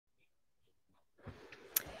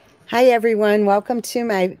Hi, everyone. Welcome to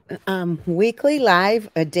my weekly live,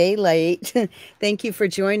 a day late. Thank you for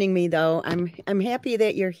joining me, though. I'm happy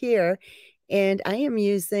that you're here. And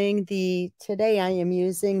today I am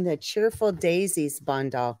using the Cheerful Daisies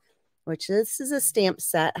Bundle, which this is a stamp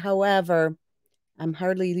set. However, I'm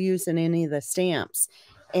hardly using any of the stamps.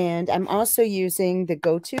 And I'm also using the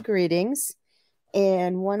Go-To Greetings.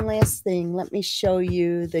 And one last thing, let me show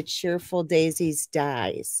you the Cheerful Daisies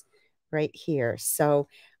dies right here. So,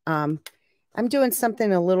 I'm doing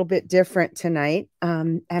something a little bit different tonight.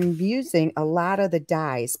 I'm using a lot of the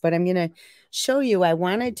dies, but I'm going to show you. I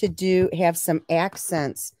wanted to have some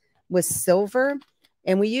accents with silver,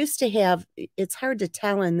 and we used to have. It's hard to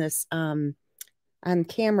tell in this on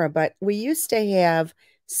camera, but we used to have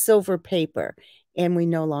silver paper, and we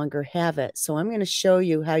no longer have it. So I'm going to show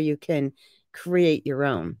you how you can create your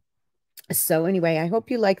own. So anyway, I hope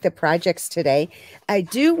you like the projects today. I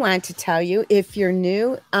do want to tell you, if you're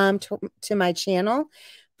new to my channel,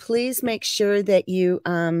 please make sure that you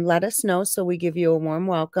let us know so we give you a warm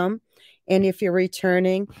welcome. And if you're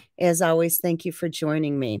returning, as always, thank you for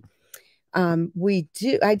joining me.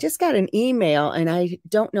 I just got an email and I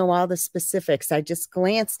don't know all the specifics. I just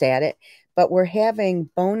glanced at it, but we're having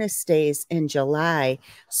bonus days in July.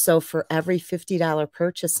 So for every $50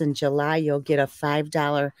 purchase in July, you'll get a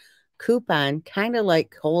 $5 coupon, kind of like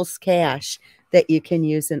Kohl's Cash, that you can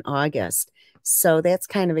use in August. So that's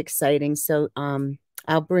kind of exciting. So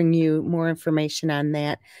I'll bring you more information on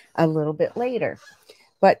that a little bit later.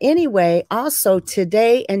 But anyway, also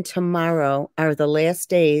today and tomorrow are the last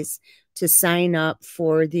days to sign up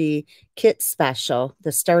for the kit special,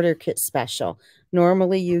 the starter kit special.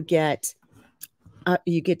 Normally you get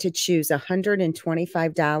to choose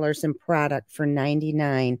 $125 in product for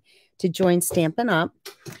 $99 to join Stampin' Up.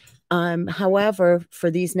 However, for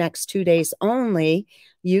these next 2 days only,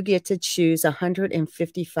 you get to choose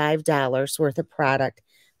 $155 worth of product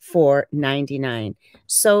for $99.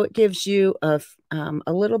 So it gives you a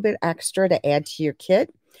little bit extra to add to your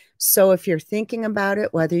kit. So if you're thinking about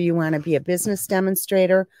it, whether you want to be a business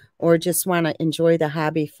demonstrator or just want to enjoy the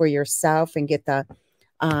hobby for yourself and get the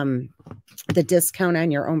discount on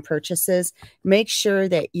your own purchases, make sure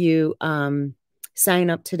that you sign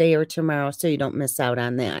up today or tomorrow so you don't miss out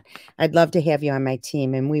on that. I'd love to have you on my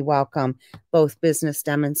team, and we welcome both business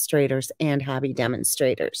demonstrators and hobby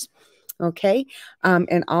demonstrators. Okay.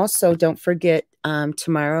 And also don't forget,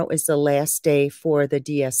 tomorrow is the last day for the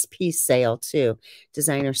DSP sale too,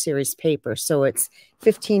 designer series paper. So it's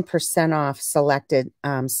 15% off selected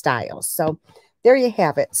styles. So there you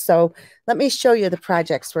have it. So let me show you the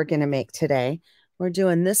projects we're going to make today. We're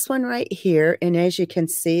doing this one right here. And as you can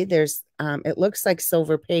see, there's, it looks like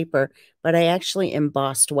silver paper, but I actually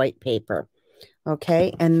embossed white paper.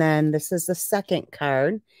 Okay. And then this is the second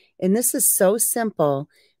card. And this is so simple,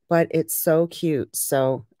 but it's so cute.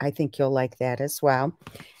 So I think you'll like that as well.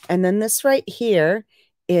 And then this right here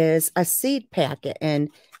is a seed packet.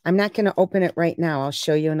 And I'm not going to open it right now. I'll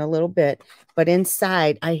show you in a little bit. But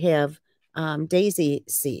inside I have daisy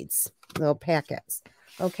seeds, little packets.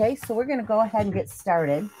 Okay, so we're going to go ahead and get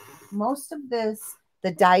started. Most of the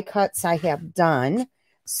die cuts I have done.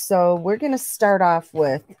 So we're going to start off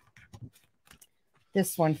with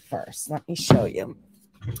this one first. Let me show you.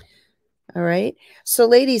 All right. So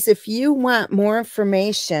ladies, if you want more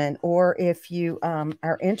information or if you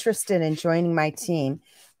are interested in joining my team,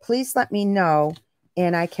 please let me know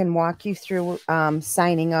and I can walk you through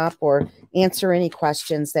signing up or answer any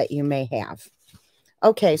questions that you may have.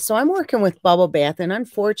 Okay, so I'm working with Bubble Bath, and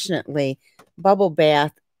unfortunately, Bubble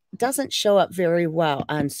Bath doesn't show up very well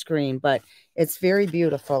on screen, but it's very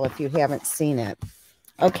beautiful if you haven't seen it.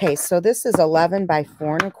 Okay, so this is 11 by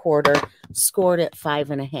 4 1/4, scored at 5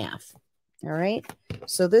 1/2. All right,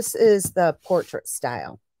 so this is the portrait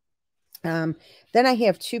style. Then I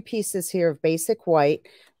have 2 pieces here of basic white.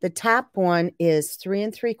 The top one is 3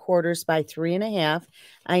 3/4 by 3 1/2.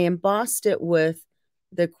 I embossed it with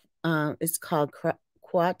the, it's called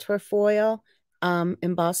Quatrefoil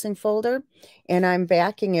embossing folder, and I'm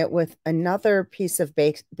backing it with another piece of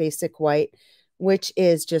basic white, which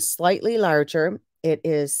is just slightly larger. It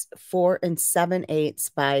is 4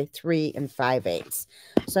 7/8 by 3 5/8.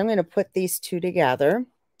 So I'm going to put these two together,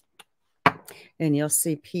 and you'll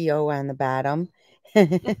see PO on the bottom.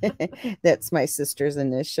 That's my sister's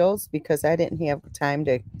initials because I didn't have time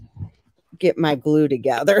to get my glue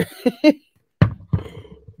together.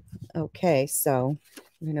 Okay, so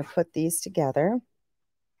I'm going to put these together.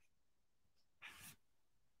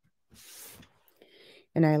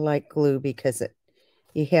 And I like glue because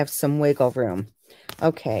you have some wiggle room.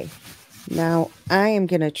 Okay, now I am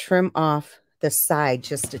going to trim off the side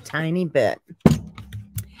just a tiny bit.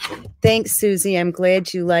 Thanks, Susie. I'm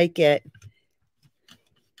glad you like it.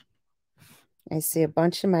 I see a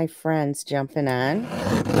bunch of my friends jumping on.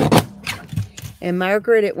 And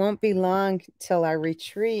Margaret, it won't be long till our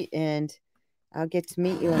retreat and I'll get to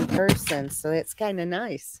meet you in person. So that's kind of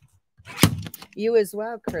nice. You as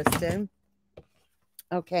well, Kristen.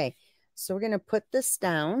 Okay, so we're going to put this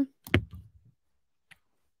down.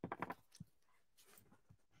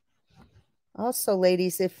 Also,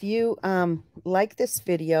 ladies, if you like this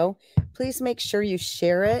video, please make sure you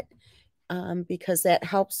share it because that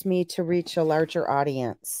helps me to reach a larger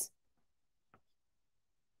audience.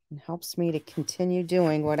 It helps me to continue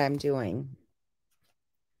doing what I'm doing.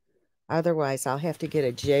 Otherwise, I'll have to get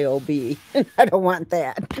a job. I don't want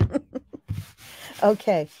that.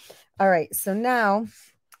 Okay. All right. So now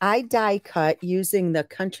I die cut using the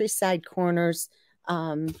Countryside Corners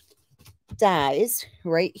dies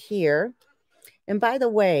right here. And by the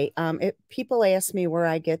way, people ask me where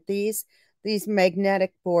I get these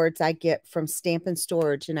magnetic boards I get from Stampin'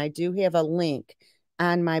 Storage, and I do have a link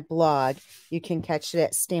on my blog. You can catch it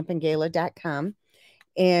at stampingala.com,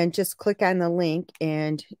 and just click on the link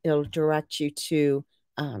and it'll direct you to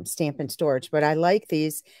Stampin' Storage. But I like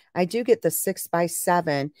these. I do get the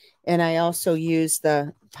 6x7, and I also use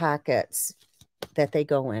the pockets that they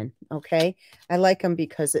go in. Okay, I like them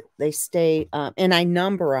because they stay and I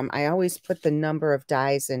number them. I always put the number of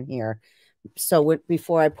dies in here, so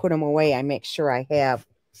before I put them away, I make sure I have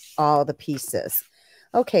all the pieces.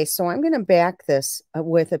 Okay, so I'm going to back this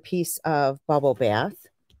with a piece of Bubble Bath.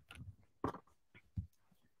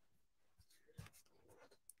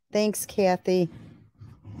 Thanks, Kathy.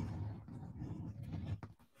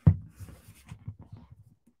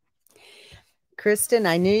 Kristen,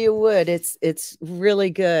 I knew you would. It's really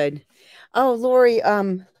good. Oh, Lori,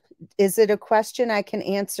 is it a question I can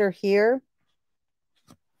answer here?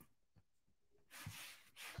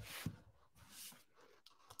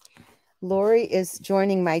 Lori is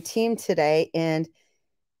joining my team today, and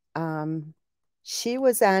she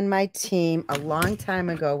was on my team a long time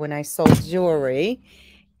ago when I sold jewelry,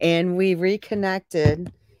 and we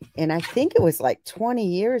reconnected, and I think it was like 20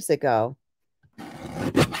 years ago.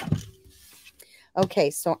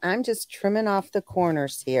 Okay, so I'm just trimming off the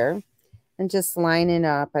corners here and just lining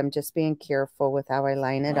up. I'm just being careful with how I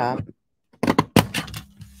line it up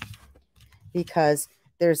because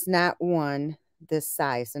there's not one this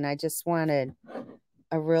size, and I just wanted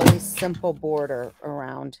a really simple border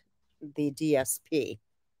around the DSP.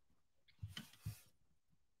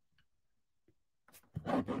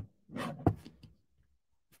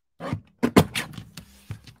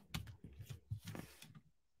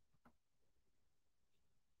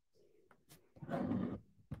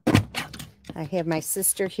 I have my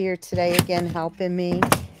sister here today again helping me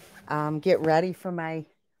get ready for my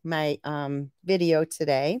video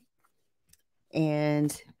today,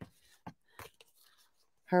 and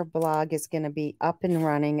her blog is going to be up and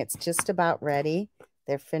running. It's just about ready.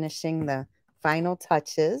 They're finishing the final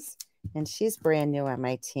touches, and she's brand new on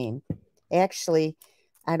my team. Actually,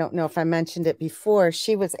 I don't know if I mentioned it before,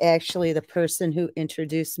 she was actually the person who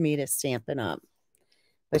introduced me to Stampin' Up,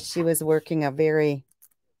 but she was working a very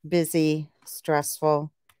busy,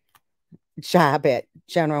 stressful job at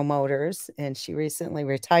General Motors, and she recently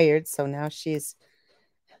retired, so now she's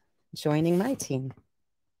joining my team.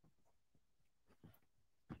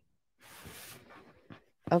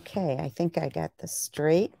 Okay, I think I got this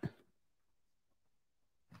straight.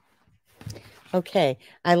 Okay,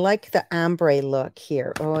 I like the ombre look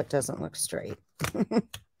here. Oh, it doesn't look straight.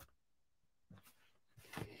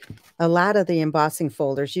 A lot of the embossing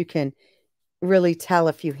folders, you can really tell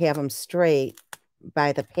if you have them straight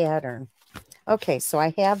by the pattern. Okay, so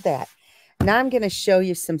I have that. Now I'm going to show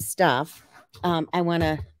you some stuff. I want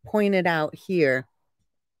to point it out here.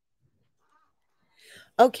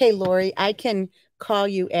 Okay, Lori, I can call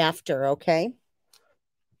you after, okay?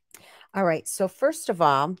 All right, so first of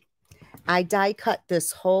all, I die cut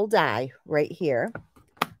this whole die right here,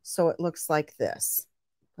 so it looks like this,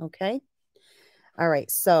 okay? All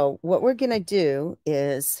right, so what we're going to do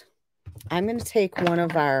is I'm going to take one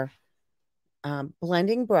of our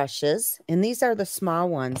blending brushes, and these are the small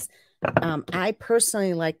ones. I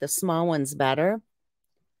personally like the small ones better.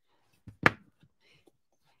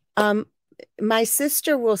 My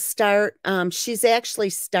sister will start, she's actually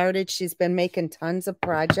started, she's been making tons of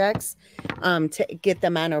projects to get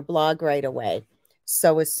them on her blog right away.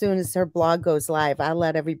 So as soon as her blog goes live, I'll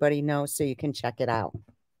let everybody know so you can check it out.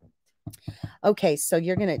 Okay, so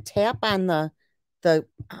you're going to tap on the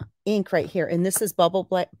ink right here, and this is Bubble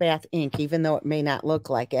Bath ink, even though it may not look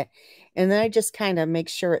like it. And then I just kind of make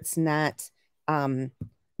sure it's not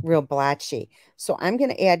real blotchy. So I'm going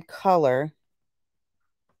to add color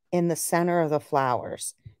in the center of the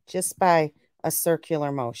flowers just by a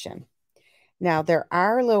circular motion. Now, there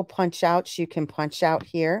are little punch outs you can punch out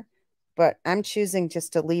here, but I'm choosing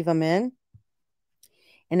just to leave them in.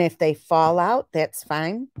 And if they fall out, that's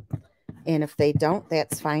fine. And if they don't,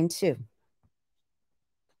 that's fine too.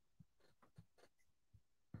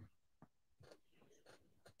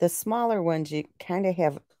 The smaller ones, you kind of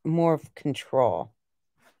have more of control,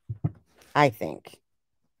 I think.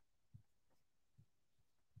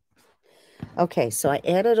 Okay, so I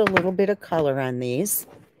added a little bit of color on these.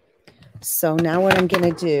 So now what I'm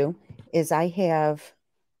going to do is I have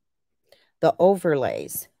the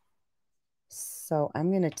overlays. So I'm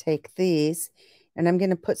going to take these and I'm going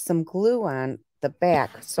to put some glue on the back.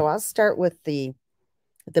 So I'll start with the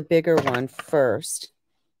bigger one first.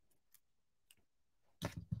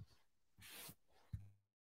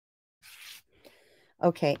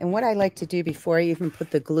 Okay, and what I like to do before I even put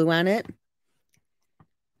the glue on it,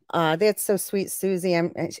 that's so sweet, Susie.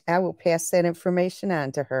 I will pass that information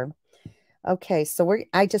on to her. Okay, so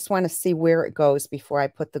I just want to see where it goes before I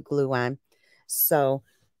put the glue on. So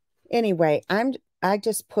anyway, I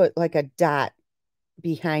just put like a dot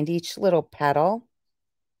behind each little petal.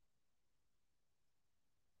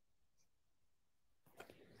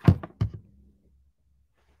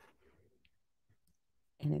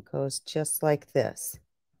 And it goes just like this.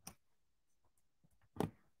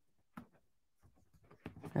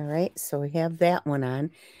 All right, so we have that one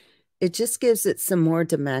on. It just gives it some more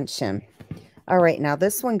dimension. All right, now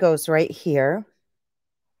this one goes right here.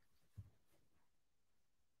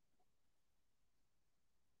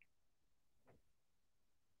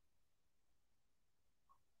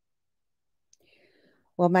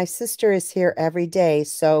 Well, my sister is here every day,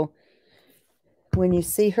 so when you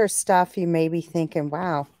see her stuff, you may be thinking,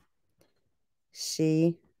 wow,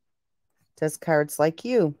 she does cards like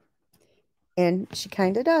you. And she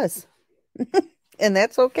kind of does. And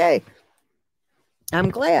that's okay. I'm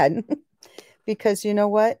glad because you know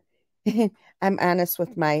what? I'm honest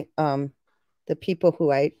with my the people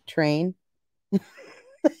who I train.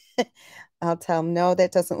 I'll tell them, no,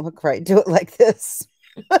 that doesn't look right. Do it like this.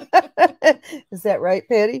 Is that right,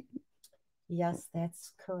 Patty? Yes,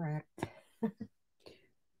 that's correct.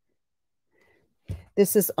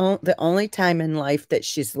 This is the only time in life that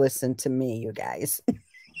she's listened to me, you guys.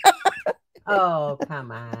 Oh,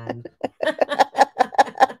 come on.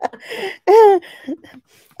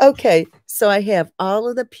 Okay, so I have all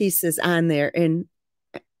of the pieces on there, and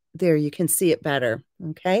there you can see it better.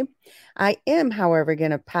 Okay, I am, however,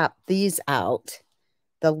 going to pop these out,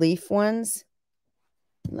 the leaf ones.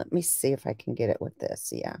 Let me see if I can get it with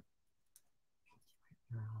this. Yeah.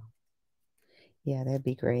 Yeah, that'd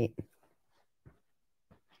be great.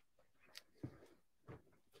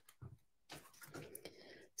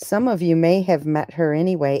 Some of you may have met her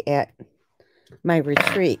anyway at my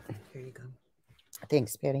retreat. Here you go.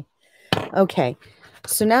 Thanks, Patty. Okay,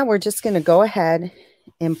 so now we're just going to go ahead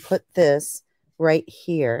and put this right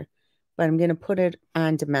here, but I'm going to put it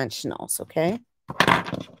on dimensionals, okay?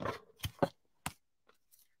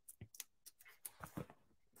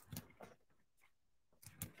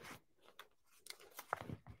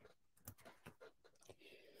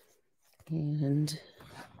 And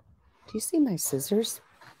do you see my scissors?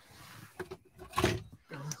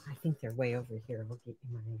 Oh, I think they're way over here. I'll get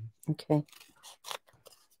you mine. Okay.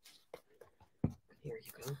 Here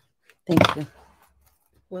you go. Thank you.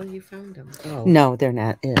 Well, you found them. Oh. No, they're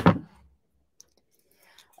not it.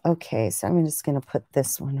 Okay, so I'm just going to put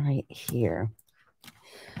this one right here.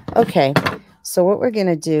 Okay, so what we're going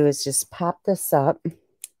to do is just pop this up.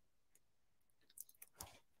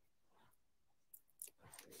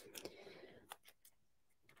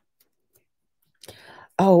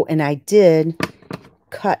 Oh, and I did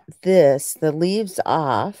cut the leaves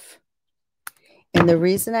off. And the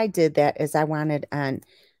reason I did that is I wanted on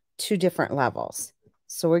 2 different levels.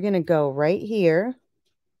 So we're going to go right here.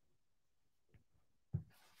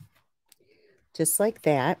 Just like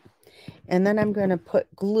that. And then I'm going to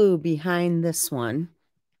put glue behind this one.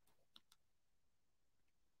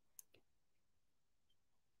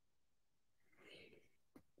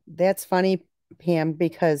 That's funny, Pam,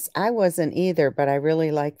 because I wasn't either, but I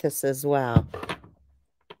really like this as well.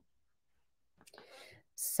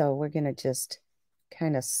 So we're going to just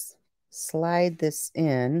kind of slide this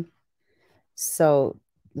in. So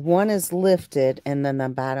one is lifted and then the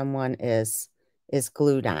bottom one is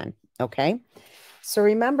glued on. Okay. So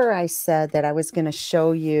remember I said that I was going to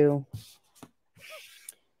show you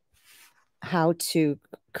how to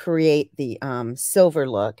create the silver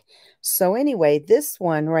look. So anyway, this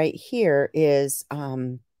one right here is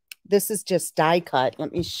this is just die cut.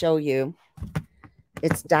 Let me show you.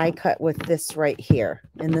 It's die cut with this right here.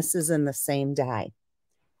 And this is in the same die.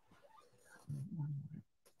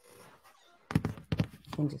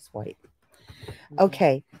 And just white.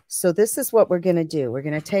 Okay, so this is what we're going to do. We're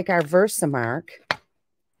going to take our Versamark.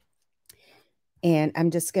 And I'm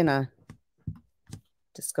just going to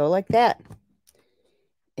just go like that.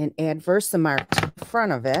 And add Versamark to the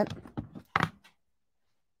front of it.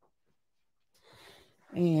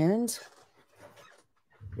 And,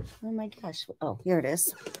 oh my gosh. Oh, here it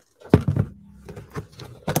is.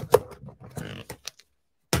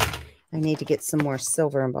 I need to get some more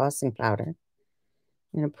silver embossing powder.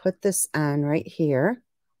 I'm going to put this on right here.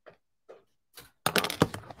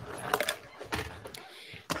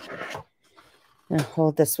 I'm going to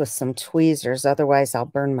hold this with some tweezers, otherwise I'll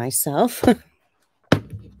burn myself.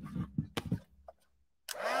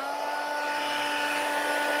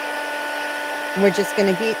 We're just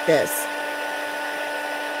going to heat this.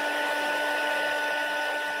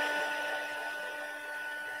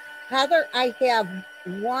 Heather, I have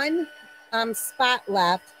one spot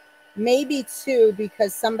left, maybe two,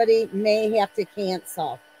 because somebody may have to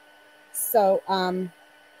cancel. So, and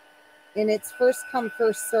it's first come,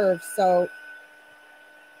 first serve. So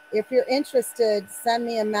if you're interested, send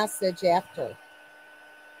me a message after.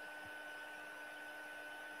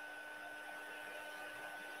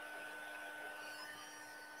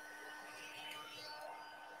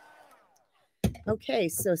 Okay,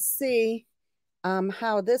 so see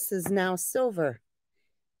how this is now silver.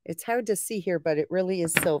 It's hard to see here, but it really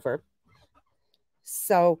is silver.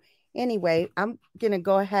 So anyway, I'm going to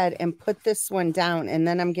go ahead and put this one down, and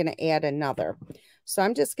then I'm going to add another. So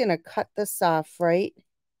I'm just going to cut this off right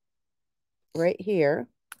here.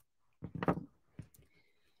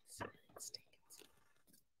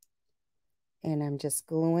 And I'm just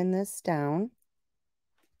gluing this down.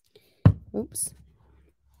 Oops.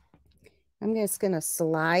 I'm just going to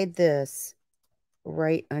slide this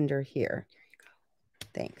right under here. There you go.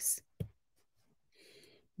 Thanks. You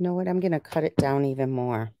know what? I'm going to cut it down even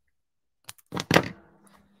more.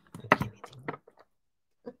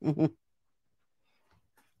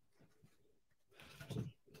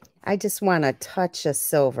 I just want a touch of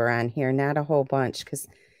silver on here, not a whole bunch, because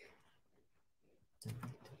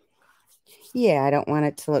yeah, I don't want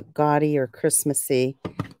it to look gaudy or Christmassy.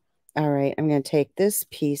 All right, I'm going to take this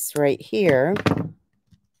piece right here.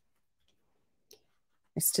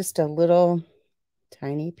 It's just a little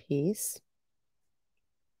tiny piece.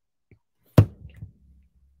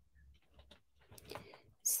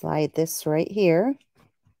 Slide this right here.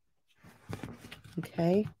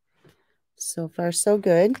 Okay, so far so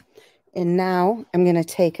good. And now I'm going to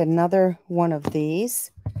take another one of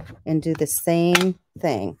these and do the same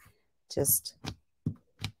thing. Just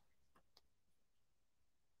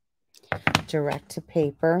direct to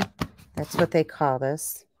paper. That's what they call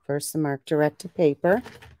this. Versamark direct to paper.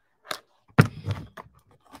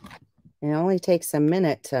 It only takes a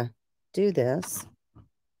minute to do this.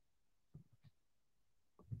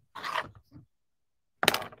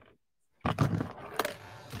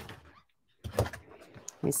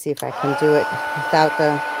 Let me see if I can do it without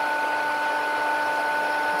the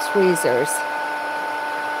tweezers.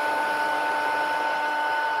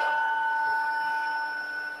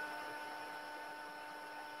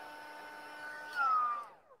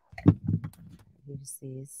 Use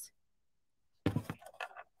these.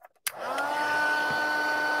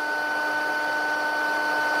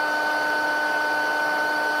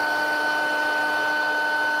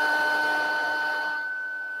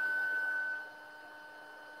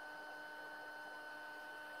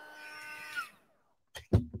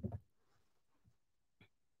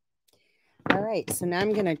 All right, so now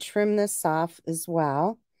I'm going to trim this off as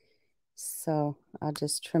well. So I'll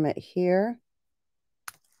just trim it here,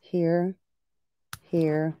 here,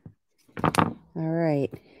 here. All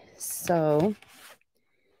right, so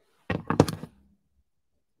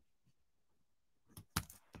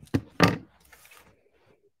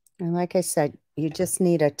and like I said, you just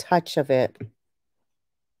need a touch of it.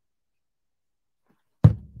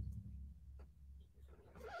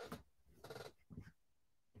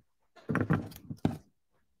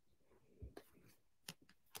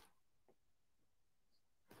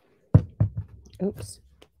 Oops.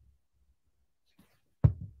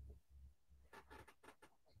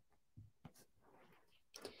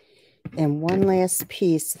 And one last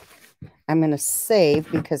piece I'm going to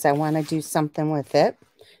save because I want to do something with it,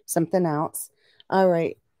 something else. All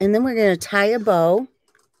right, and then we're going to tie a bow.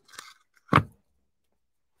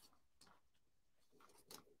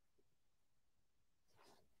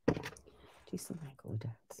 Do some glue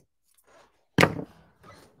dots.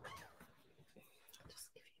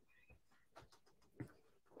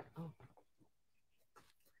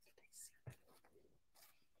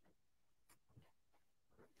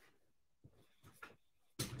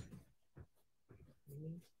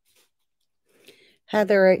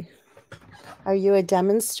 Heather, are you a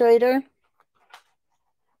demonstrator?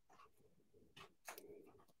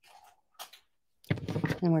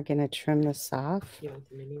 And we're going to trim this off. You want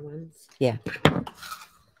the mini ones? Yeah.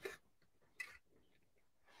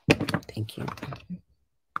 Thank you.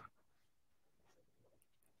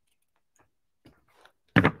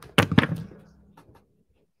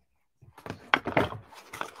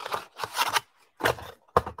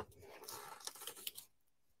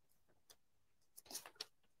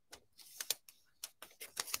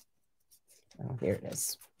 Oh, here it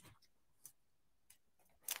is.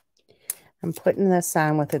 I'm putting this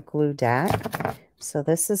on with a glue dot. So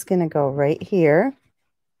this is going to go right here.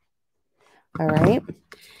 All right.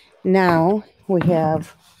 Now we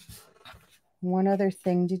have one other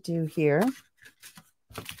thing to do here.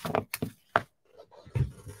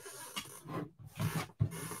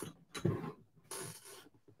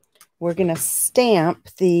 We're going to stamp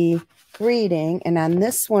the greeting. And on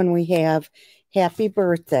this one, we have happy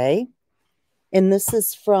birthday. And this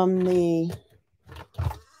is from the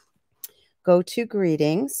Go-To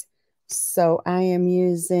Greetings. So I am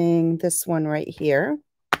using this one right here.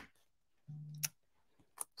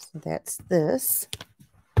 So that's this.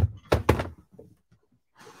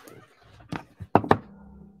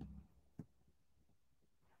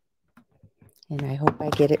 And I hope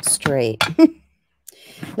I get it straight.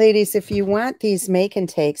 Ladies, if you want these make and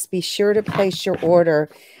takes, be sure to place your order.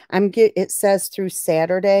 It says through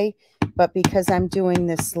Saturday, but because I'm doing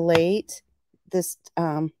this late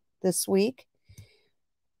this week,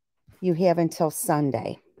 you have until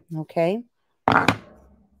Sunday. Okay.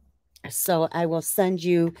 So I will send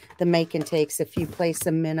you the make and takes if you place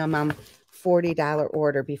a minimum $40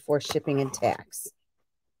 order before shipping and tax.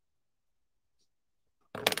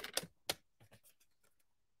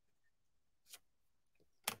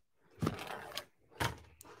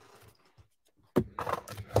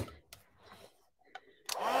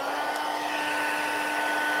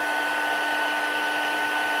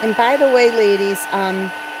 And by the way, ladies,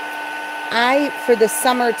 for the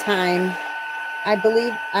summertime, I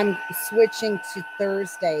believe I'm switching to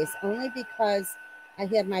Thursdays only because I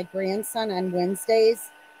have my grandson on Wednesdays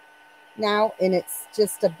now, and it's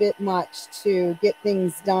just a bit much to get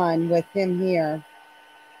things done with him here.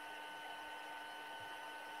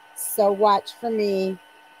 So watch for me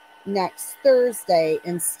next Thursday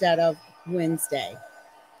instead of Wednesday.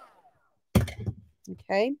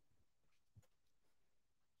 Okay.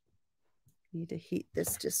 Need to heat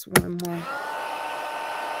this just one more.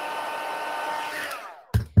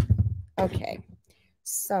 Okay,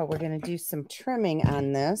 so we're going to do some trimming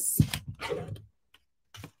on this.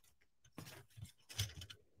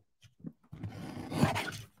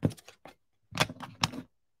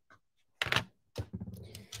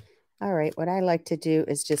 All right, what I like to do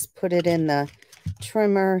is just put it in the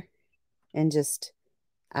trimmer and just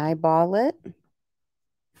eyeball it.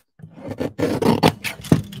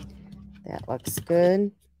 That looks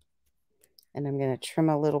good. And I'm going to trim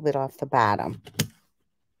a little bit off the bottom.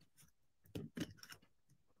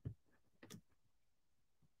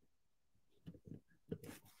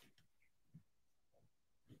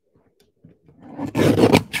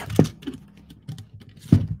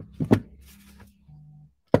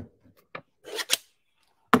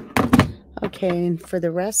 Okay, and for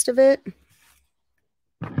the rest of it,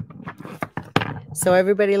 so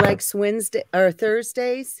everybody likes Wednesday or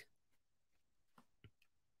Thursdays?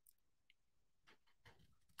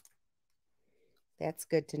 That's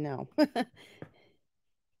good to know.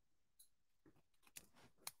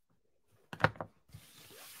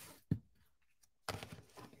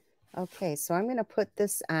 Okay, so I'm going to put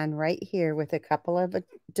this on right here with a couple of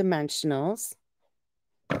dimensionals.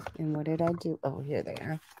 And what did I do? Oh, here they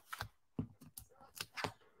are.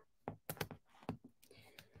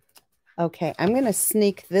 Okay, I'm going to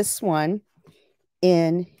sneak this one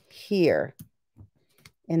in here.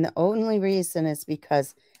 And the only reason is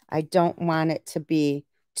because I don't want it to be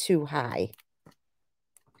too high.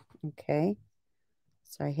 Okay,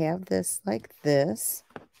 so I have this like this.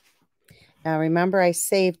 Now remember, I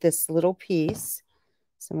saved this little piece.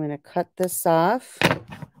 So I'm going to cut this off.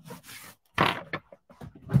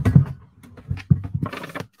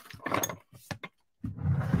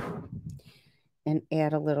 And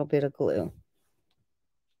add a little bit of glue.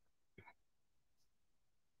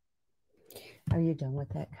 Are you done with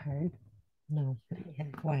that card? No.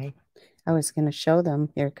 Why? I was going to show them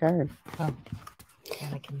your card. Oh.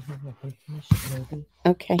 I can have it finished, maybe.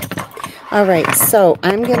 Okay. All right. So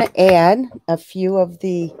I'm going to add a few of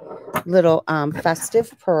the little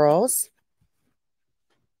festive pearls.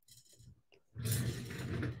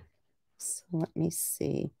 So let me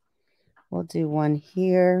see. We'll do one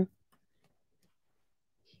here,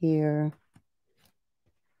 here,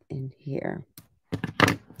 and here.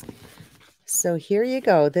 So here you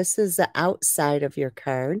go. This is the outside of your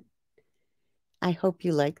card. I hope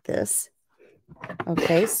you like this.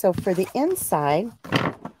 Okay, so for the inside,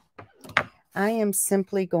 I am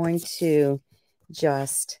simply going to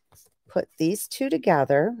just put these two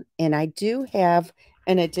together, and I do have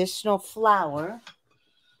an additional flower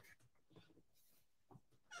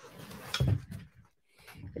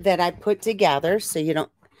that I put together, so you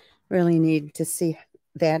don't really need to see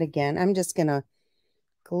that again. I'm just going to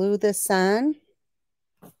glue this on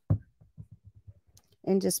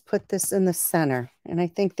and just put this in the center, and I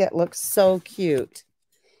think that looks so cute.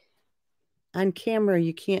 On camera,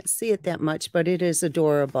 you can't see it that much, but it is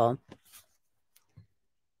adorable.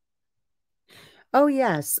 Oh,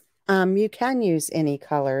 yes. You can use any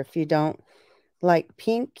color. If you don't like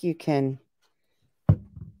pink, you can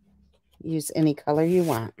use any color you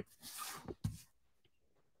want.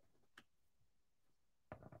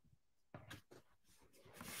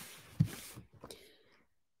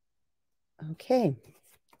 Okay.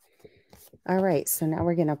 All right. So now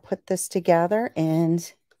we're going to put this together,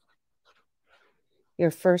 and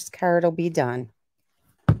your first card will be done.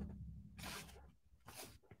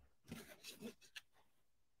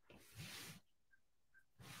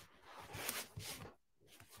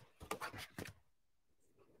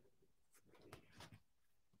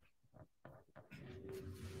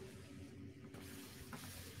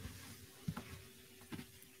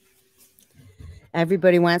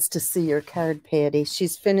 Everybody wants to see your card, Patty.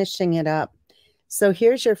 She's finishing it up. So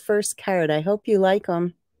here's your first card. I hope you like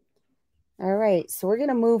them. All right, so we're going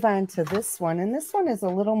to move on to this one. And this one is a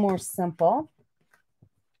little more simple.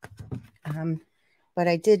 But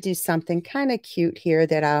I did do something kind of cute here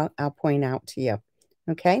that I'll point out to you.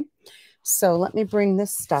 Okay, so let me bring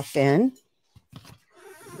this stuff in.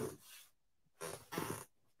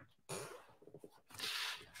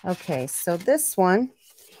 Okay, so this one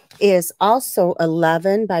is also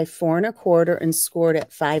 11 by 4 1/4 and scored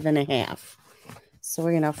at 5 1/2. So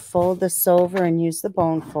we're going to fold this over and use the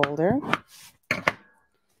bone folder.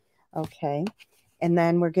 Okay, and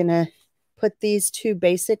then we're going to put these two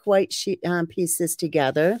basic white sheet pieces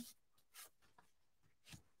together.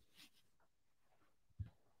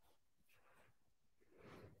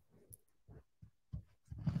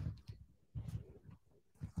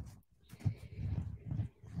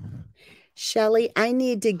 Shelly, I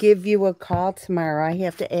need to give you a call tomorrow. I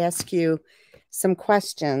have to ask you some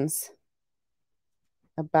questions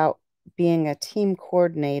about being a team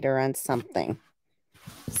coordinator on something.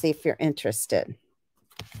 See if you're interested.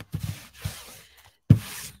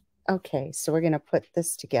 Okay, so we're going to put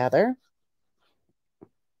this together.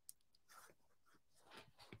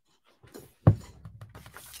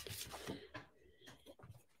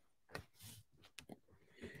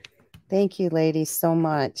 Thank you, ladies, so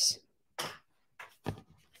much.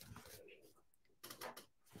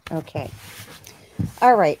 Okay.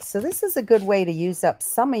 All right, so this is a good way to use up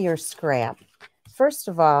some of your scrap. First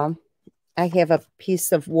of all, I have a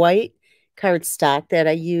piece of white cardstock that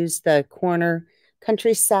I use the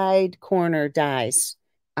countryside corner dies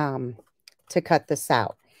to cut this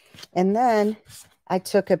out. And then I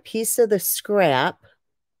took a piece of the scrap,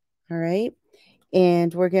 all right,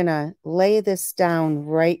 and we're going to lay this down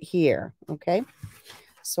right here, okay?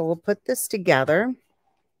 So we'll put this together.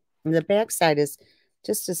 And the back side is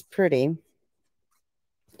just as pretty.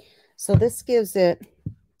 So this gives it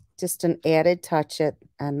just an added touch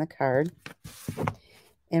on the card.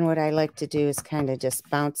 And what I like to do is kind of just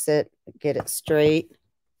bounce it, get it straight.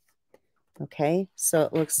 Okay, so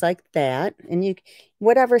it looks like that. And you,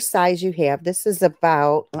 whatever size you have, this is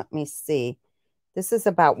about, let me see, this is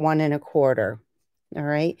about 1 1/4. All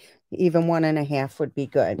right, even 1 1/2 would be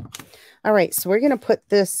good. All right, so we're going to put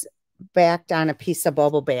this back on a piece of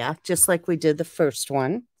bubble bath, just like we did the first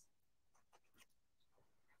one.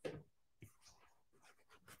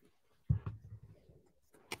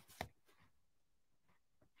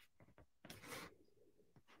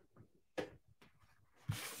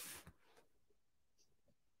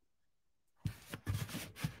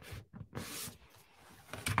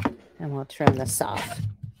 And we'll trim this off.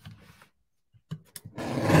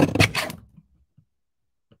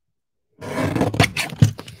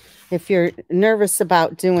 If you're nervous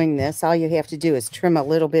about doing this, all you have to do is trim a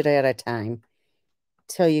little bit at a time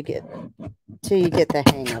till you get the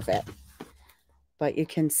hang of it. But you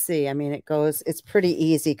can see, I mean, it's pretty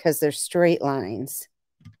easy because they're straight lines.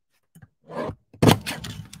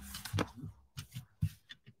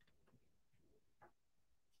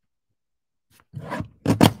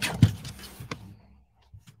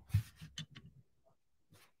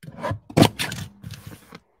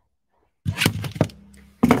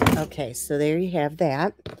 Okay, so there you have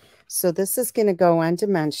that. So this is going to go on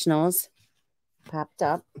dimensionals, popped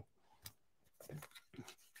up.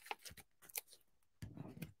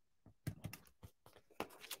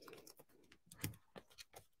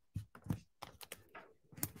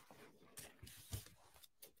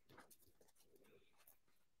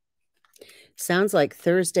 Sounds like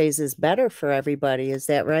Thursdays is better for everybody. Is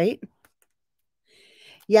that right?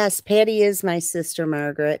 Yes, Patty is my sister,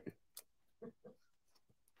 Margaret.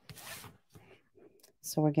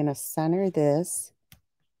 So we're going to center this.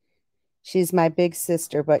 She's my big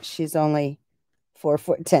sister, but she's only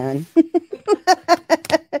 4'10".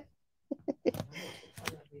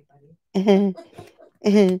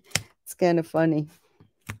 It's kind of funny.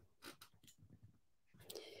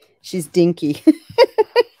 She's dinky.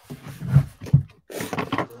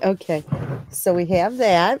 Okay, so we have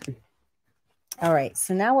that. All right,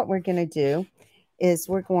 so now what we're going to do is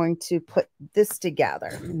we're going to put this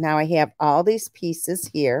together. Now I have all these pieces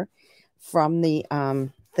here from the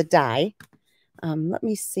die. Let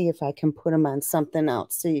me see if I can put them on something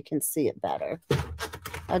else so you can see it better.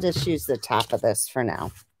 I'll just use the top of this for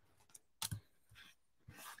now.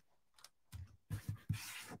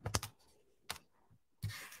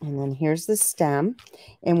 And then here's the stem.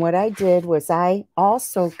 And what I did was I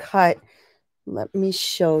also cut, let me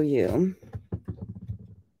show you.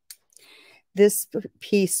 This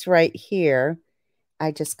piece right here,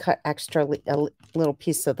 I just cut extra a little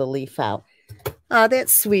piece of the leaf out. Oh,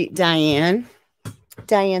 that's sweet, Diane.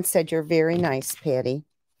 Diane said you're very nice, Patty.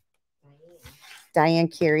 Diane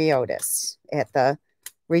Cariotis at the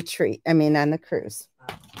retreat. I mean, on the cruise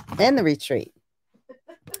and the retreat.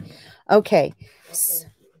 Okay.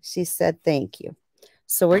 She said thank you.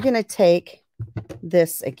 So we're going to take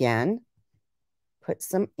this again, put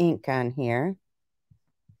some ink on here.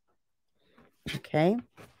 Okay.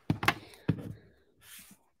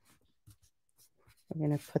 We're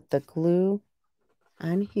going to put the glue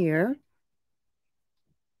on here.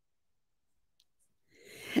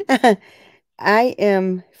 I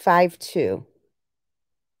am 5'2".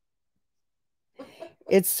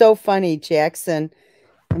 It's so funny, Jackson.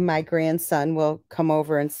 My grandson will come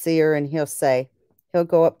over and see her, and he'll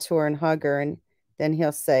go up to her and hug her, and then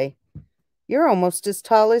he'll say, "You're almost as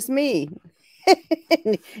tall as me."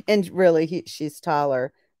 and really, she's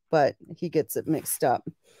taller, but he gets it mixed up.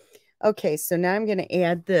 Okay, so now I'm going to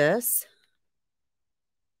add this.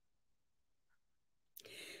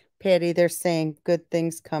 Patty, they're saying good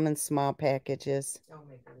things come in small packages. Oh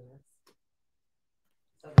my goodness.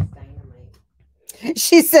 So does dynamite.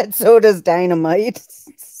 She said, so does dynamite.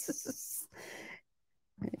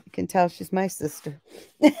 You can tell she's my sister.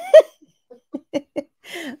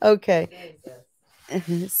 Okay.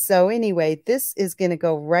 So anyway, this is going to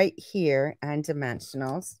go right here on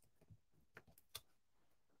dimensionals.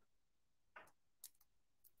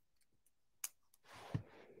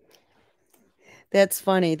 That's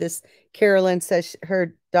funny. This Carolyn says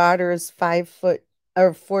her daughter is 5 foot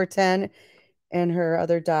or 4'10", and her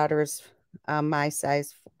other daughter is my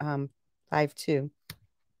size, 5'2".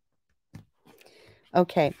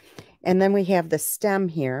 Okay, and then we have the stem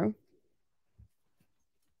here.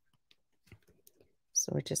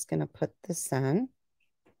 So we're just going to put this on.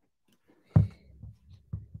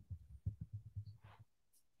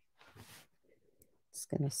 Just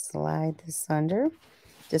going to slide this under,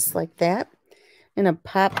 just like that. I'm going to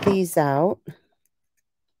pop these out.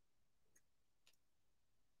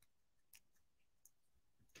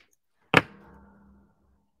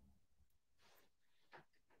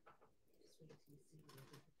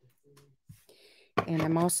 And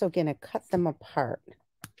I'm also going to cut them apart.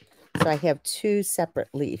 So I have 2 separate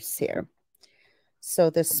leaves here. So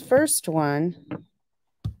this first one,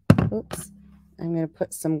 oops, I'm going to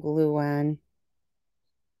put some glue on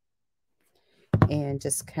and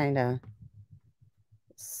just kind of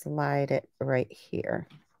slide it right here.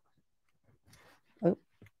 Oop.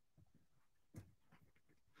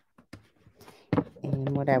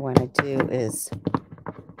 And what I want to do is,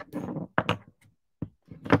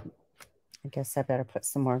 I guess I better put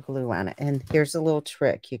some more glue on it. And here's a little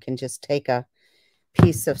trick. You can just take a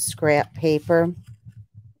piece of scrap paper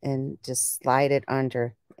and just slide it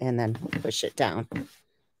under and then push it down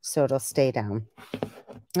so it'll stay down.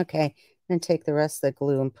 Okay, and take the rest of the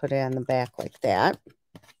glue and put it on the back like that.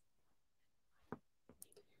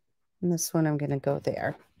 And this one I'm going to go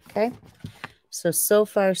there. Okay, so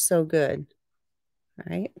far so good. All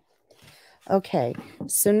right. Okay,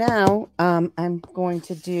 so now I'm going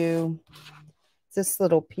to do this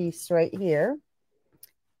little piece right here.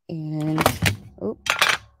 And oh,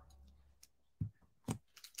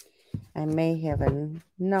 I may have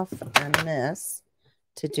enough on this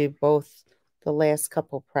to do both the last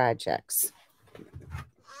couple projects.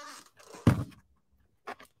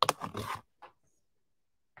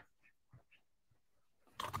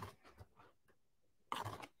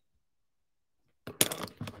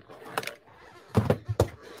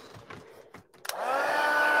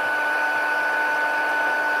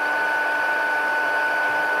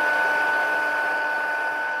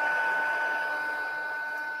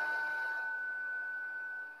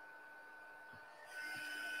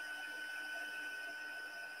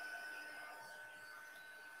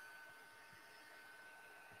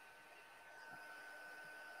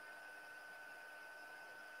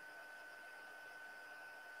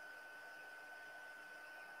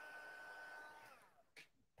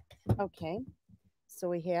 Okay, so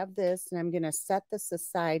we have this, and I'm going to set this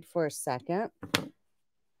aside for a second.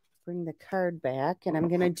 Bring the card back, and I'm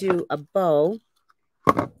going to do a bow.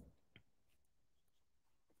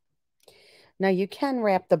 Now, you can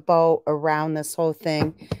wrap the bow around this whole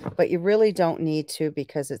thing, but you really don't need to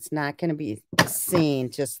because it's not going to be seen,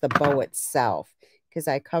 just the bow itself, because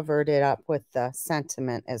I covered it up with the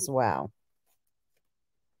sentiment as well.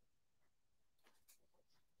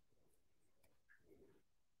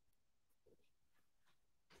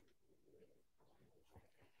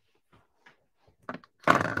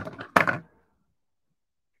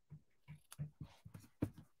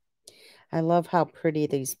 I love how pretty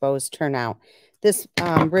these bows turn out. This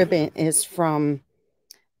ribbon is from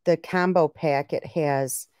the combo pack. It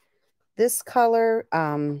has this color,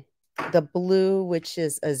 the blue, which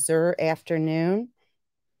is Azure Afternoon,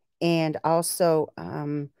 and also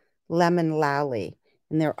Lemon Lolly.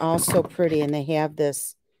 And they're all so pretty, and they have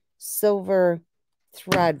this silver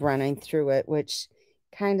thread running through it, which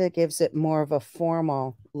kind of gives it more of a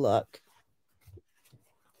formal look.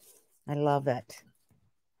 I love it.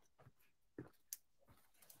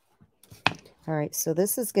 All right, so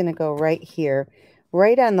this is going to go right here,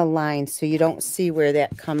 right on the line, so you don't see where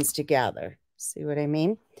that comes together. See what I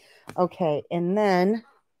mean? Okay, and then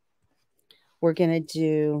we're going to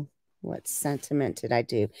do, what sentiment did I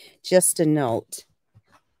do? Just a note.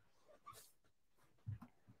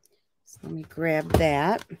 So let me grab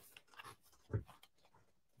that.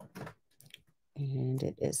 And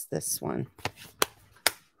it is this one.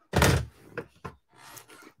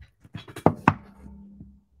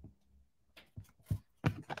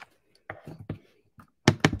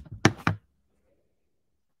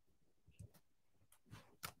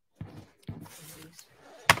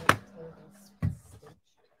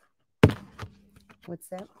 What's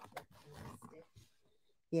that?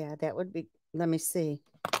 Yeah, that would be, let me see.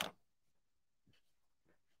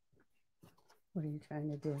 What are you trying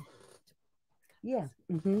to do? Yeah.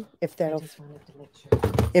 If that'll, I just wanted to make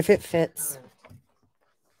sure. if it fits.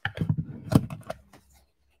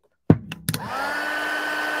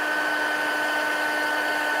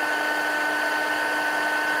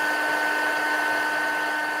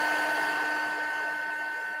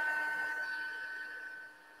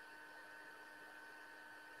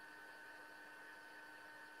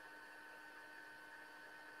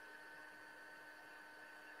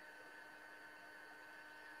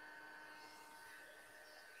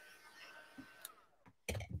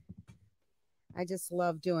 I just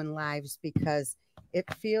love doing lives because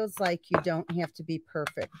it feels like you don't have to be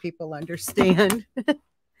perfect. People understand.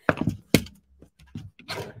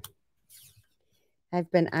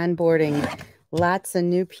 I've been onboarding lots of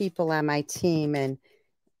new people on my team, and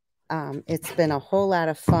it's been a whole lot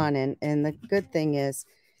of fun. And the good thing is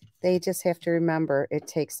they just have to remember it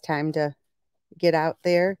takes time to get out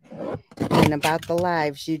there. And about the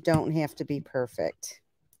lives, you don't have to be perfect.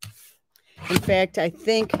 In fact, I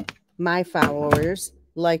think my followers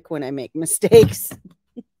like when I make mistakes.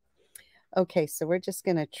 Okay, so we're just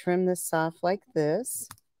going to trim this off like this.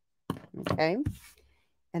 Okay.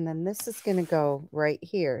 And then this is going to go right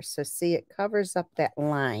here. So see, it covers up that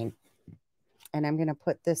line. And I'm going to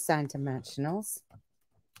put this on dimensionals.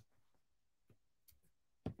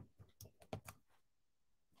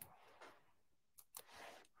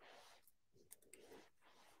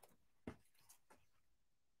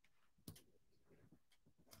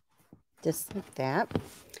 Just like that.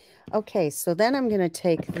 Okay, so then I'm going to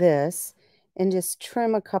take this and just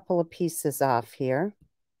trim a couple of pieces off here.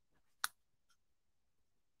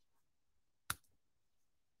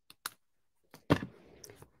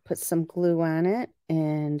 Put some glue on it,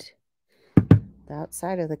 and the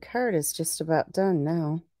outside of the card is just about done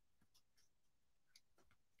now.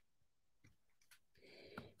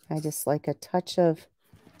 I just like a touch of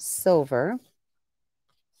silver.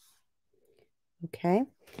 Okay,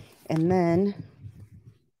 and then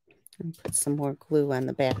put some more glue on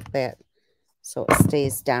the back of that so it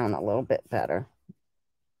stays down a little bit better.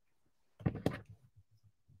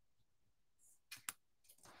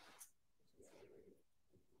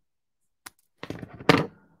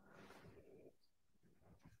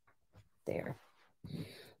 There.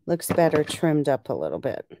 Looks better trimmed up a little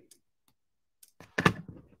bit.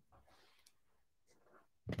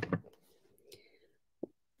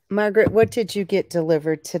 Margaret, what did you get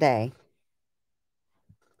delivered today?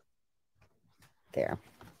 There.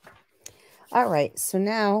 All right, so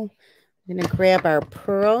now I'm going to grab our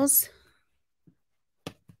pearls.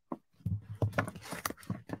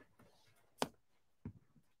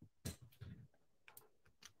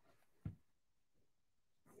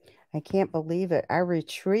 I can't believe it. Our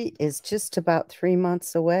retreat is just about 3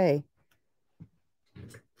 months away.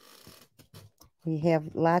 We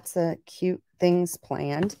have lots of cute things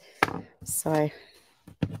planned. So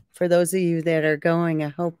for those of you that are going, I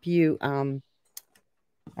hope you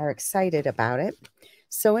are excited about it.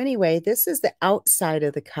 So anyway, this is the outside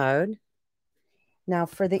of the card. Now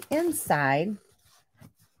for the inside,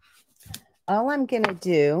 all I'm going to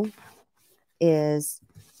do is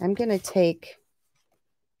I'm going to take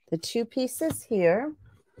the 2 pieces here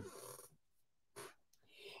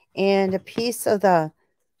and a piece of the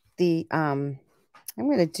I'm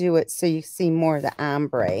going to do it so you see more of the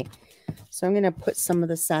ombre. So I'm going to put some of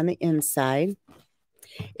this on the inside.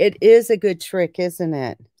 It is a good trick, isn't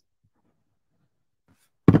it?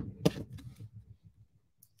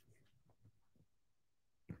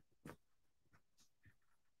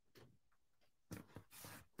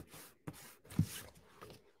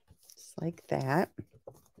 Just like that.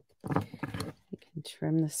 You can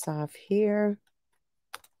trim this off here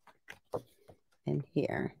and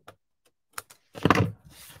here.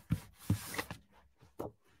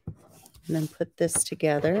 And then put this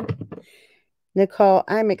together. Nicole,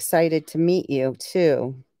 I'm excited to meet you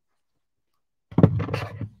too.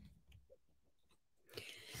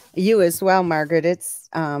 You as well, Margaret. It's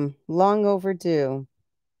long overdue.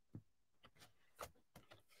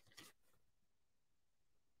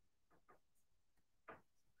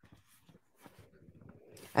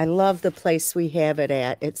 I love the place we have it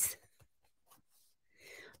at. It's,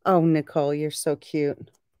 oh, Nicole, you're so cute.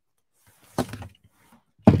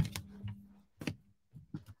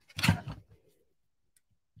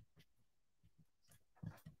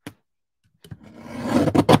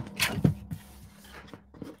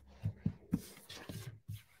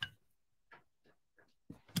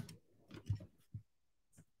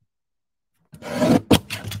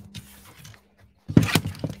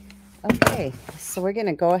 Okay, so we're going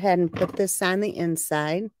to go ahead and put this on the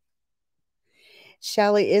inside.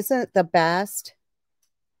 Shelly, isn't the best?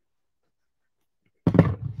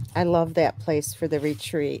 I love that place for the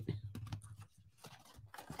retreat.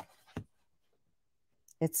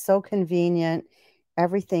 It's so convenient.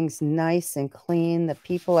 Everything's nice and clean. The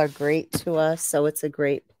people are great to us, so it's a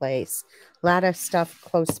great place. A lot of stuff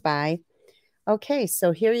close by. Okay,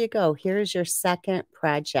 so here you go. Here's your second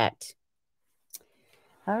project.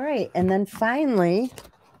 All right, and then finally,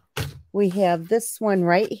 we have this one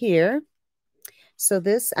right here. So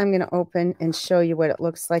this I'm going to open and show you what it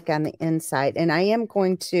looks like on the inside. And I am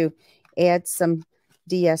going to add some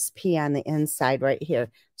DSP on the inside right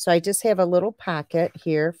here. So I just have a little pocket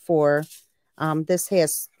here for, this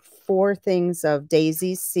has 4 things of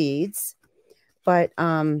daisy seeds. But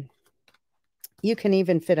you can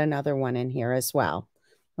even fit another one in here as well.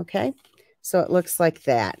 Okay, so it looks like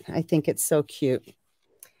that. I think it's so cute.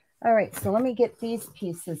 All right, so let me get these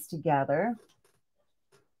pieces together.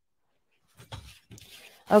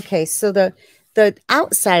 Okay, so the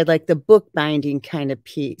outside, like the bookbinding kind of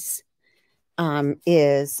piece,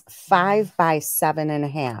 is 5 by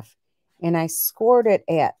 7.5, and I scored it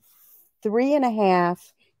at 3.5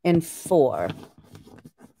 and 4.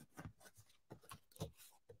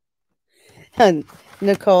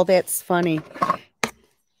 Nicole, that's funny.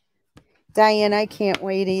 Diane, I can't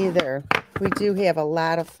wait either. We do have a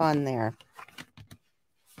lot of fun there.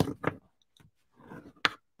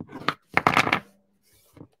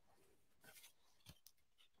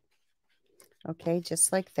 Okay,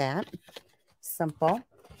 just like that. Simple.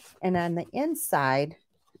 And on the inside,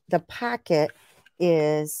 the pocket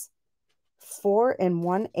is 4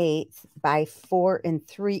 1/8 by 4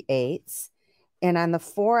 3/8. And on the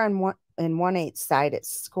 4 1/8 side, it's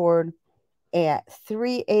scored at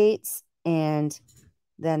 3/8 and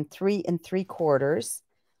then 3 3/4.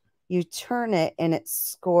 You turn it and it's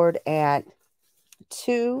scored at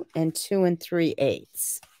 2 2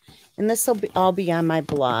 3/8. And this will all be on my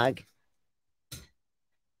blog.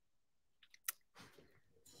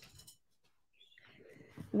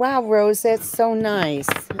 Wow, Rose, that's so nice.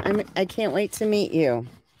 I can't wait to meet you.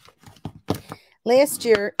 Last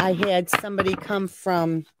year, I had somebody come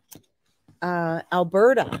from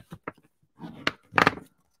Alberta.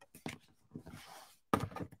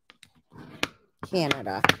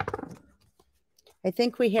 Canada. I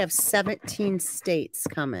think we have 17 states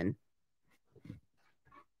coming.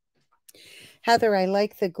 Heather, I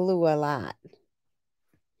like the glue a lot.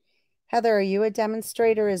 Heather, are you a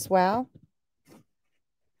demonstrator as well?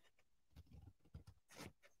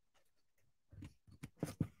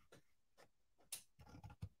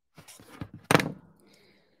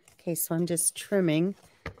 Okay, so I'm just trimming.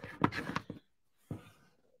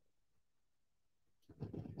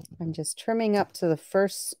 I'm just trimming up to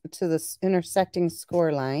the intersecting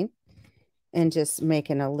score line and just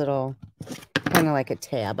making a little, kind of like a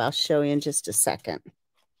tab. I'll show you in just a second.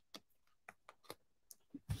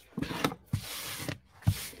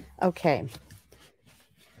 Okay,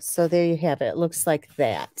 so there you have it. It looks like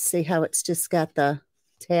that. See how it's just got the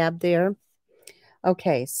tab there?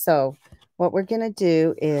 Okay, so what we're going to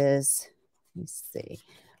do is, let me see,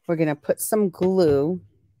 we're going to put some glue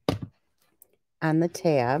on the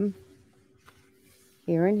tab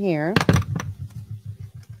here and here.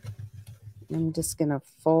 I'm just going to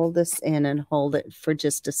fold this in and hold it for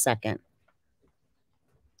just a second.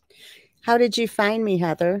 How did you find me,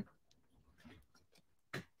 Heather?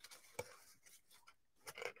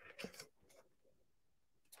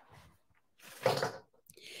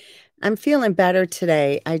 I'm feeling better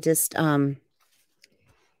today. I just,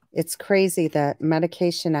 it's crazy that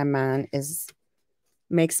medication I'm on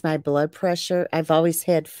makes my blood pressure. I've always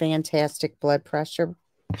had fantastic blood pressure,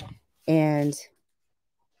 and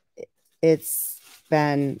it's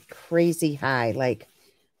been crazy high, like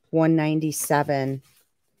 197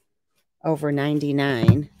 over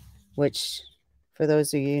 99, which for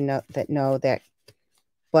those of you that know that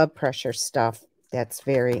blood pressure stuff, that's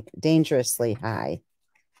very dangerously high.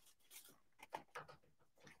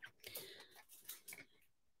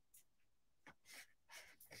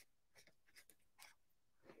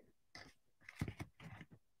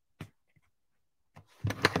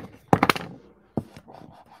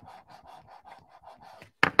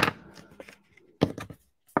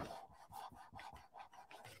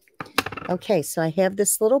 Okay, so I have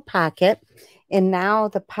this little pocket, and now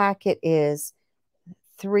the pocket is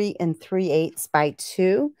 3 3/8 by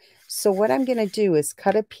 2. So what I'm going to do is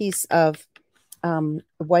cut a piece of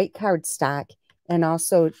white cardstock and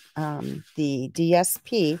also the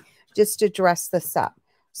DSP just to dress this up.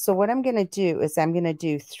 So what I'm going to do is I'm going to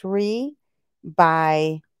do 3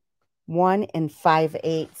 by 1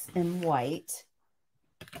 5/8 in white.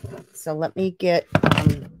 So let me get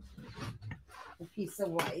a piece of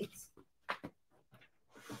white.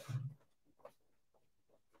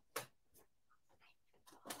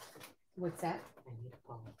 What's that? I need a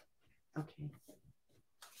ball. Okay.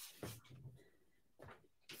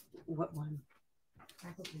 What one?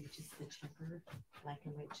 Probably just the checker, black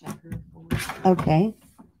and white checker. Okay.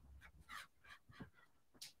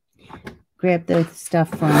 Grab the stuff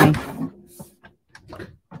for me.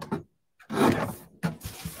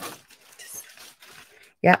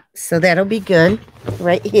 Yep, so that'll be good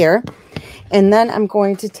right here. And then I'm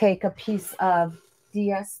going to take a piece of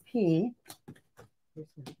DSP.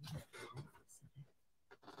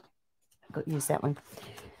 Go use that one.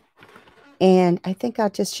 And I think I'll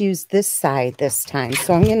just use this side this time.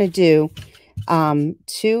 So I'm going to do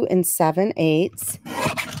 2 7/8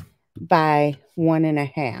 by 1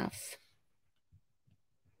 1/2.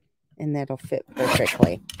 And that'll fit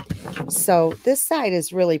perfectly. So this side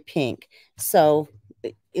is really pink. So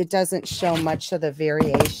it doesn't show much of the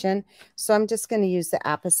variation. So I'm just going to use the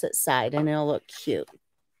opposite side and it'll look cute.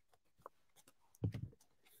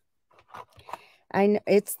 I know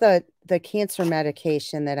it's the cancer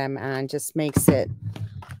medication that I'm on just makes it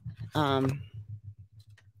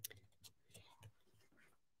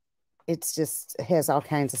it's just it has all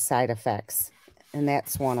kinds of side effects, and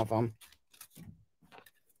that's one of them.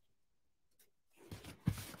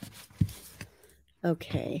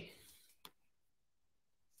 Okay.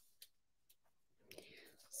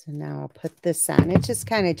 So now I'll put this on. It just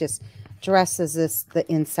kind of just dresses the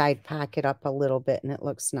inside pocket up a little bit and it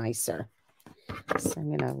looks nicer. So I'm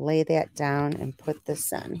going to lay that down and put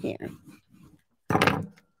this on here.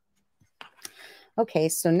 Okay,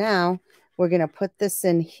 so now we're going to put this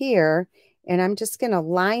in here and I'm just going to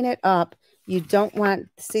line it up. You don't want,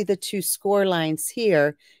 see the 2 score lines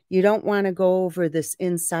here. You don't want to go over this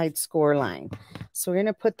inside score line. So we're going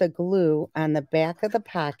to put the glue on the back of the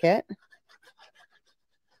pocket.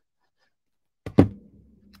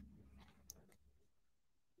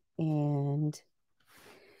 And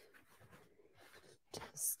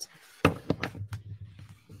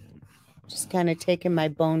Just kind of taking my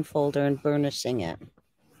bone folder and burnishing it.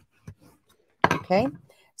 Okay,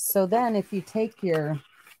 so then if you take your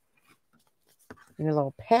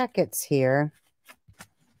little packets here,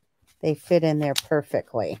 they fit in there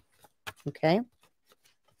perfectly. Okay,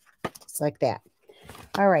 just like that.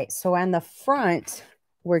 All right, so on the front,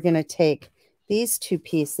 we're going to take these two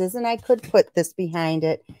pieces, and I could put this behind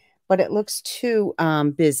it, but it looks too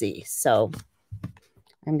busy. So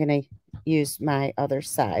I'm going to use my other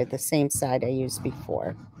side, the same side I used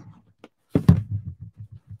before.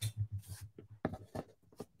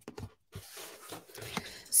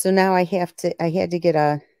 So now I had to get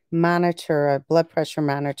a monitor, a blood pressure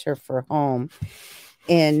monitor for home.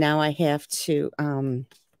 And now I have to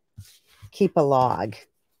keep a log.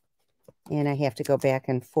 And I have to go back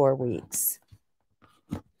in 4 weeks.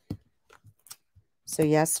 So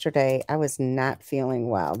yesterday I was not feeling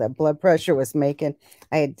well. The blood pressure was making,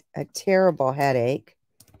 I had a terrible headache.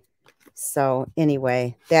 So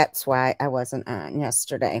anyway, that's why I wasn't on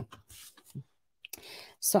yesterday.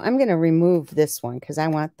 So I'm going to remove this one because I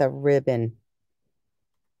want the ribbon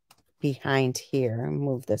behind here.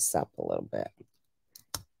 Move this up a little bit.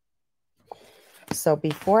 So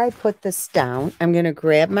before I put this down, I'm going to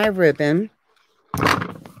grab my ribbon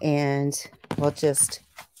and we'll just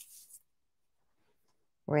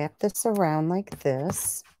wrap this around like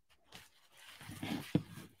this.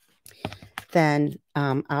 Then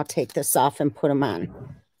I'll take this off and put them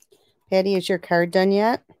on. Patty, is your card done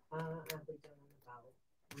yet?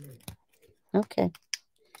 Okay.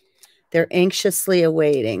 They're anxiously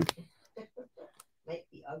awaiting. Might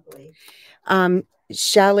be ugly.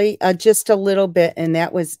 Shelly, just a little bit, and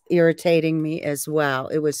that was irritating me as well.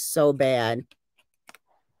 It was so bad.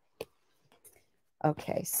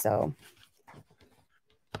 Okay, so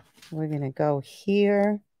we're going to go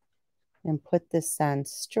here and put this on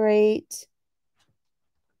straight.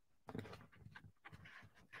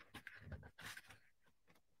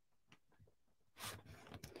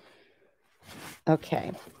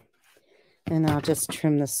 Okay, and I'll just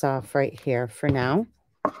trim this off right here for now.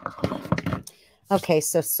 Okay,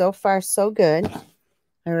 so far so good.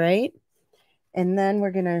 All right, and then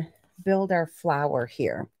we're going to build our flower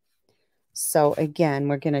here. So again,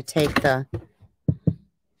 we're going to take the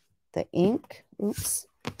ink. Oops.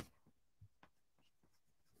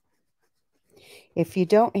 If you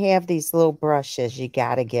don't have these little brushes, you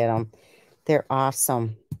got to get them. They're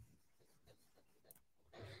awesome.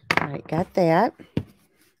 All right, got that.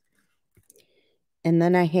 And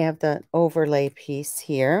then I have the overlay piece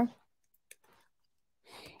here.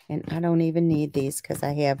 And I don't even need these because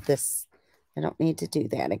I have this. I don't need to do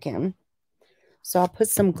that again. So I'll put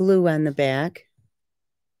some glue on the back.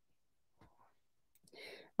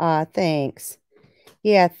 Thanks.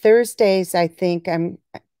 Yeah, Thursdays, I think I'm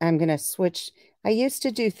going to switch. I used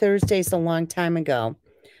to do Thursdays a long time ago,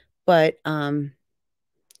 but I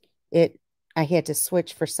had to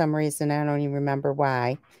switch for some reason. I don't even remember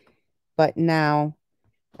why. But now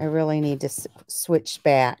I really need to switch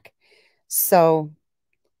back. So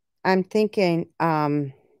I'm thinking,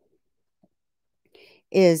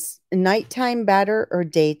 is nighttime better or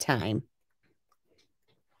daytime?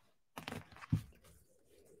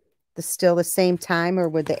 Still the same time, or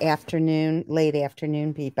would the afternoon, late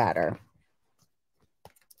afternoon be better?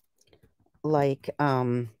 Like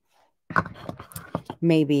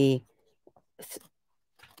maybe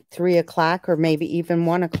 3 o'clock or maybe even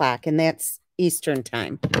 1 o'clock, and that's Eastern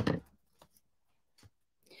time.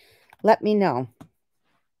 Let me know.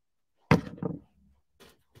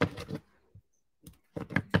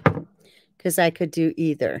 Because I could do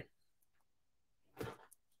either.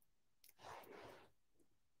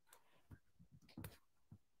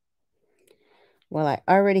 Well, I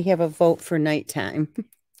already have a vote for nighttime.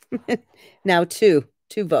 Now two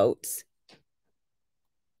votes.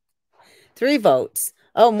 3 votes.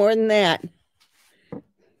 Oh, more than that.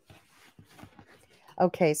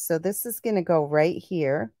 Okay, so this is going to go right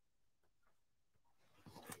here.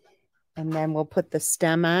 And then we'll put the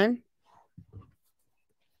stem on.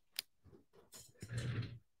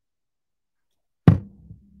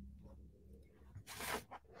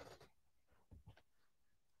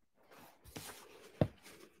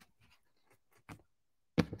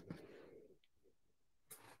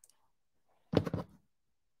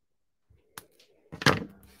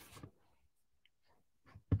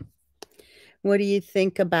 What do you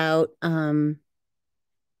think about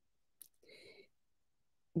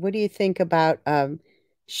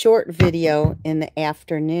short video in the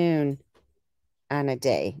afternoon on a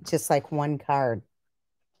day? Just like one card,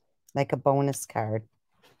 like a bonus card.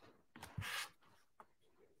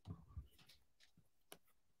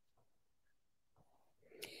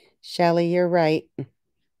 Shelly, you're right.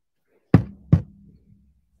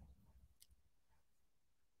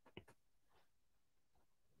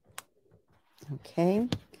 Okay.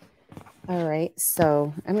 All right,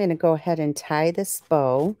 so I'm going to go ahead and tie this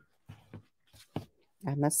bow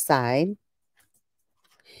on the side.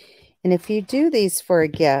 And if you do these for a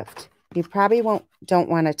gift, you probably don't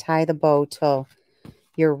want to tie the bow till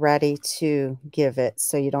you're ready to give it,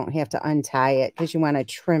 so you don't have to untie it because you want to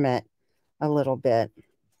trim it a little bit.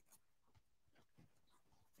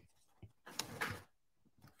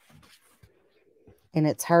 And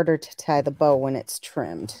it's harder to tie the bow when it's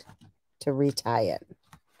trimmed, to retie it.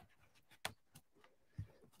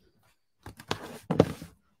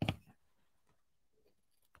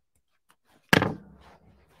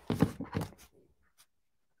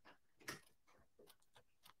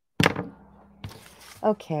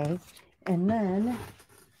 Okay, and then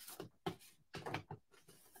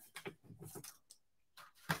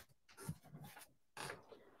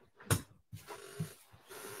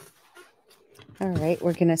all right,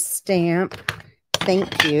 we're going to stamp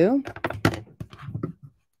thank you.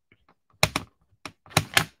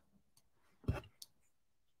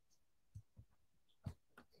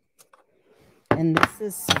 And this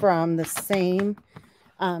is from the same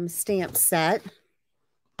stamp set.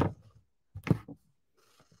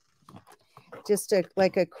 Just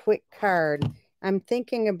like a quick card. I'm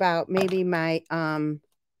thinking about maybe my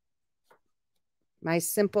my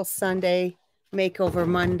Simple Sunday Makeover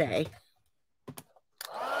Monday.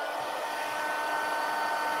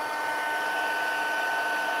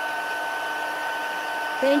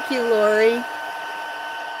 Thank you, Lori.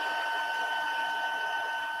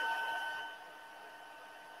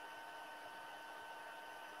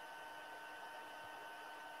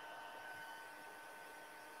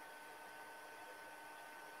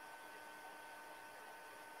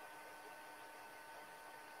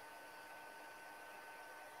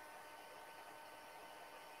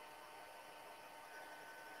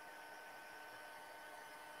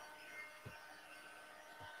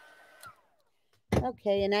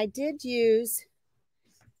 Okay, and I did use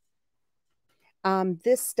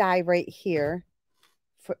this die right here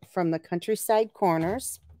from the Countryside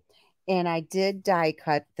Corners. And I did die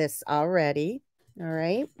cut this already. All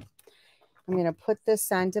right. I'm going to put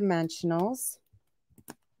this on dimensionals.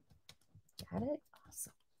 Got it?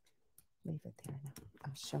 Awesome. Leave it there now.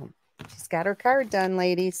 I'll show them. She's got her card done,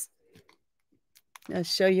 ladies. I'll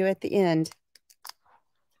show you at the end.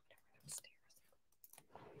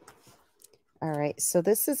 All right, so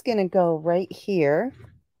this is going to go right here.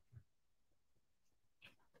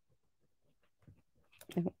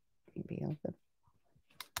 Maybe a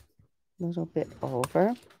little bit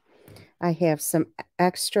over. I have some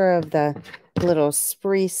extra of the little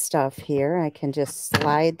spree stuff here. I can just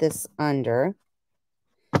slide this under.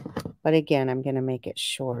 But again, I'm going to make it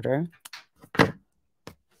shorter.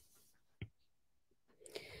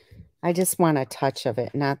 I just want a touch of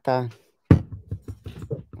it, not the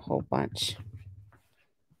whole bunch.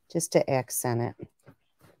 Just to accent it.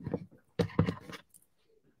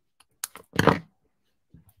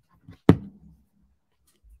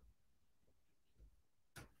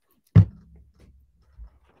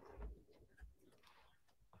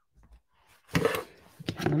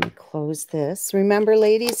 Let me close this. Remember,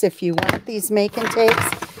 ladies, if you want these make and takes,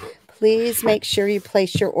 please make sure you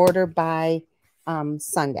place your order by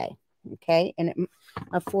Sunday. Okay, and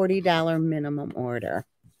a $40 minimum order.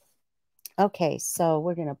 Okay, so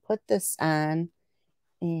we're going to put this on,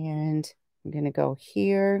 and I'm going to go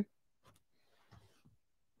here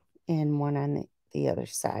and one on the other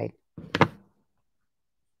side.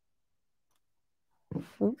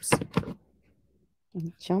 Oops,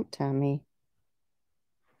 it jumped on me.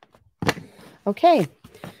 Okay,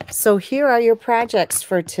 so here are your projects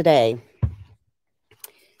for today.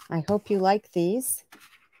 I hope you like these,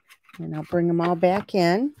 and I'll bring them all back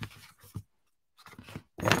in.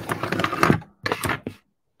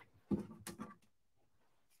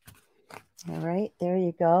 All right, there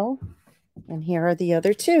you go. And here are the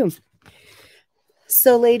other two.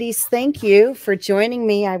 So, ladies, thank you for joining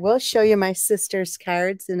me. I will show you my sister's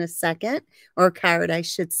cards in a second, or card, I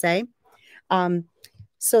should say.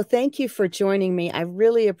 So thank you for joining me. I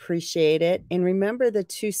really appreciate it. And remember, the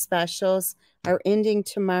two specials are ending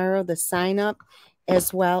tomorrow, the sign up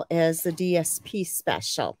as well as the DSP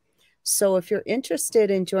special. So if you're interested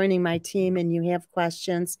in joining my team and you have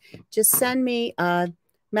questions, just send me a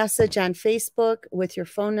message on Facebook with your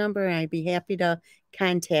phone number, and I'd be happy to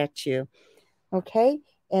contact you. Okay.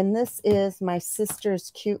 And this is my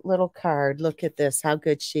sister's cute little card. Look at this, how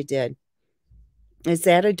good she did. Is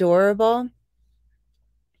that adorable?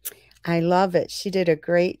 I love it. She did a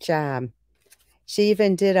great job. She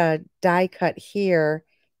even did a die cut here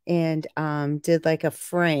and did like a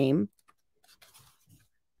frame.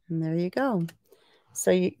 And there you go.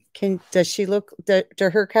 So you can, does she look, do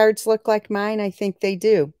her cards look like mine? I think they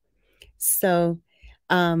do. So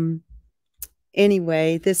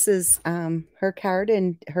anyway, this is her card,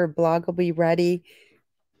 and her blog will be ready.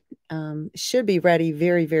 Should be ready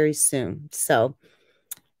very, very soon. So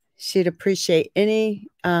she'd appreciate any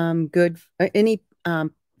any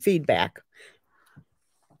feedback.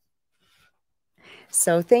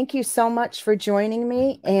 So thank you so much for joining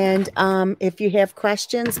me. And if you have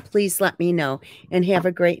questions, please let me know, and have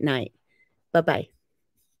a great night. Bye-bye.